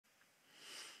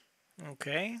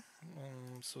Okay,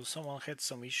 so someone had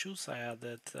some issues. I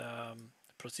added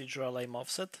procedural aim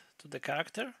offset to the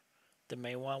character, the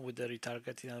main one with the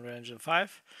retargeting in Unreal Engine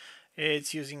 5.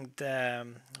 It's using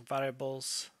the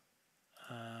variables.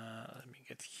 Let me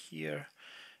get here.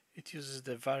 It uses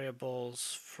the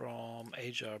variables from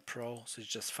AGR Pro, so it's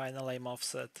just final aim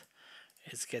offset.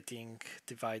 It's getting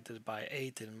divided by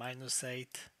 8 and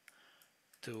 -8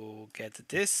 to get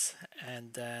this,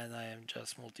 and then I am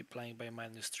just multiplying by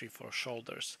 -3 for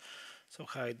shoulders. So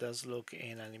how it does look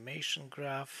in animation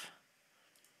graph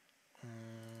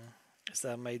is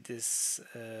that I made this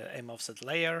aim offset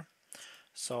layer.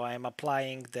 So I'm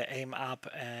applying the aim up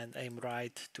and aim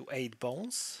right to 8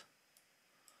 bones.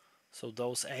 So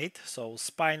those 8. So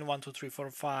spine 1, 2, 3,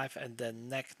 4, 5, and then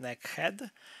neck,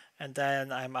 head, and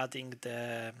then I'm adding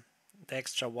the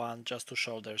extra one just to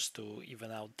shoulders to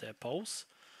even out the pose.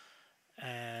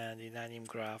 And in anim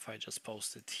graph I just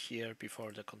posted here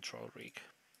before the control rig.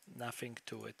 Nothing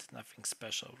to it, nothing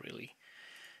special really.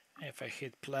 If I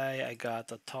hit play, I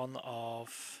got a ton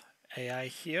of AI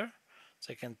here,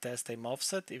 so I can test aim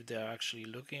offset if they are actually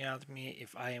looking at me,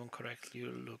 if I am correctly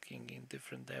looking in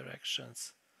different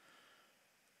directions.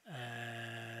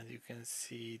 And you can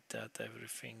see that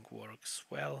everything works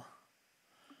well.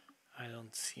 I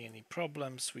don't see any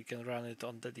problems. We can run it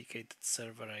on dedicated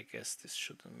server. I guess this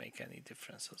shouldn't make any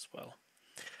difference as well.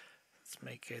 Let's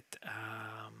make it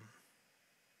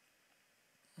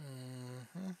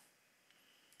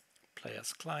play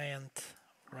as client,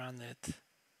 run it.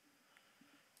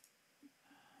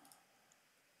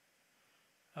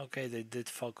 Okay, they did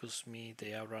focus me.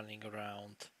 They are running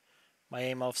around. My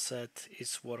aim offset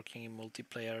is working in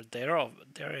multiplayer.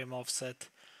 Their aim offset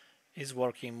is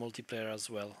working in multiplayer as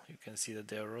well. You can see that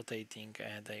they are rotating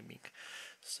and aiming.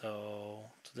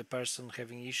 So to the person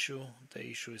having issue, the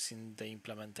issue is in the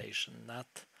implementation,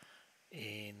 not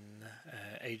in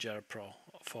AGR Pro.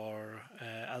 For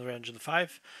Unreal Engine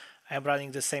 5, I am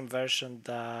running the same version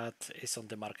that is on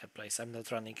the marketplace. I'm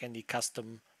not running any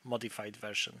custom modified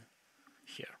version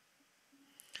here.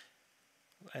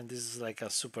 And this is like a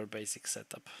super basic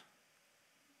setup.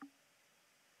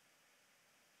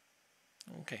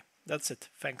 Okay, that's it.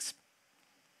 Thanks.